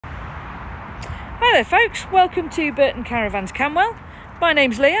Hi there folks, welcome to Burton Caravans Camwell. My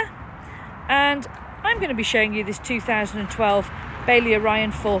name's Leah and I'm going to be showing you this 2012 Bailey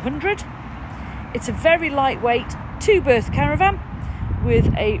Orion 400. It's a very lightweight 2-berth caravan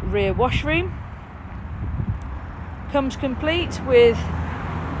with a rear washroom. Comes complete with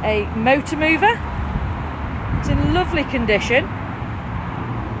a motor mover. It's in lovely condition.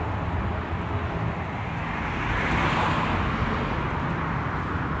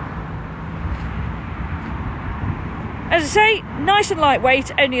 As I say, nice and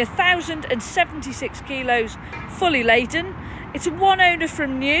lightweight, only 1,076 kilos, fully laden. It's a one owner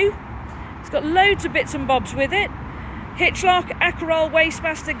from new. It's got loads of bits and bobs with it. Hitch lock, Acaroll,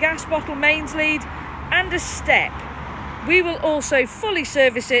 Wastemaster, gas bottle, mains lead and a step. We will also fully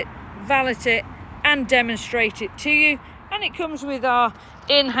service it, valet it and demonstrate it to you. And it comes with our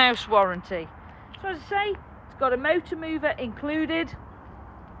in-house warranty. So as I say, it's got a motor mover included.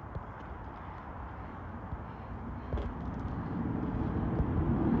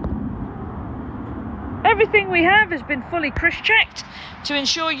 Everything we have has been fully crush checked to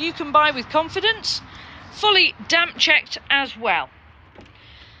ensure you can buy with confidence. Fully damp checked as well.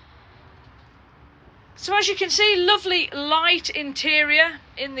 So as you can see, lovely light interior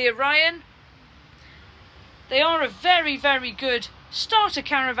in the Orion. They are a very, very good starter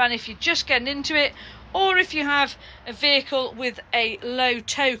caravan if you're just getting into it, or if you have a vehicle with a low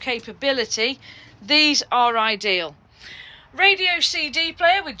tow capability, these are ideal. Radio CD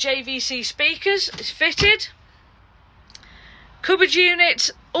player with JVC speakers is fitted. Cupboard units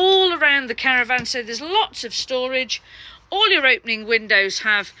all around the caravan, so there's lots of storage. All your opening windows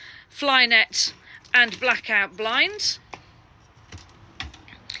have fly nets and blackout blinds.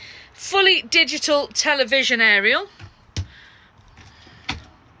 Fully digital television aerial.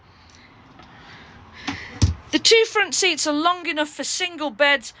 The two front seats are long enough for single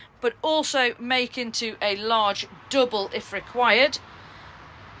beds, but also make into a large double if required.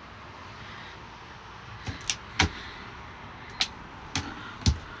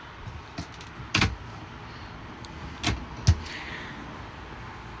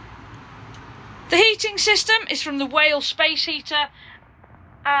 The heating system is from the Whale space heater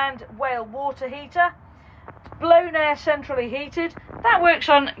and Whale water heater. Blownair centrally heated. That works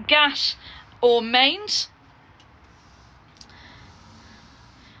on gas or mains.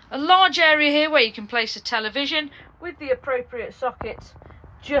 A large area here where you can place a television with the appropriate sockets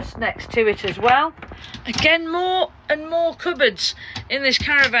just next to it as well. Again, more and more cupboards in this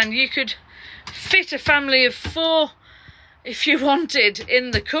caravan. You could fit a family of 4 if you wanted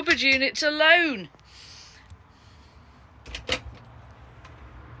in the cupboard units alone.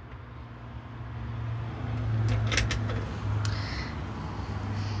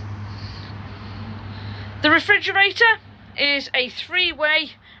 The refrigerator is a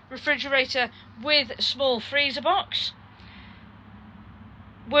 3-way refrigerator with small freezer box.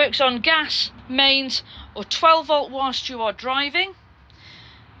 Works on gas, mains or 12 volt whilst you are driving.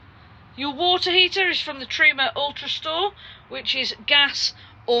 Your water heater is from the Truma Ultra Store, which is gas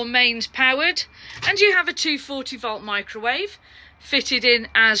or mains powered, and you have a 240 volt microwave fitted in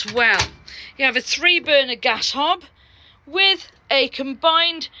as well. You have a 3-burner gas hob with a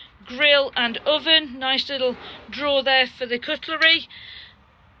combined grill and oven. Nice little drawer there for the cutlery.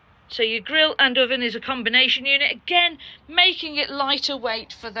 So your grill and oven is a combination unit, again making it lighter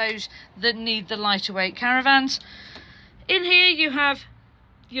weight for those that need the lighter weight caravans. In here you have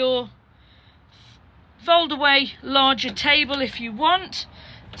your fold away larger table if you want,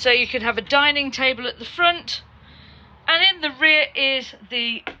 so you can have a dining table at the front, and in the rear is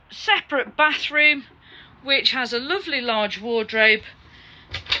the separate bathroom which has a lovely large wardrobe,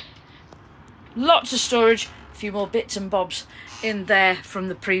 lots of storage, a few more bits and bobs in there from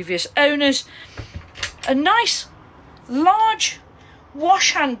the previous owners. A nice large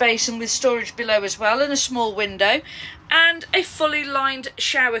wash hand basin with storage below as well, and a small window, and a fully lined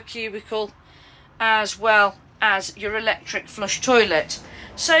shower cubicle as well as your electric flush toilet.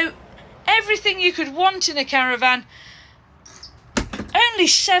 So everything you could want in a caravan. Only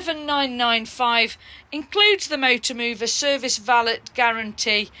 $7,995, includes the motor mover, service valet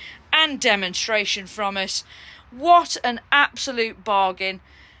guarantee and demonstration from us. What an absolute bargain.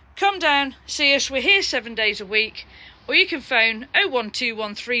 Come down, see us. We're here 7 days a week, or you can phone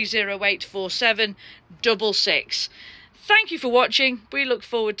 01213084766. Thank you for watching. We look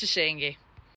forward to seeing you.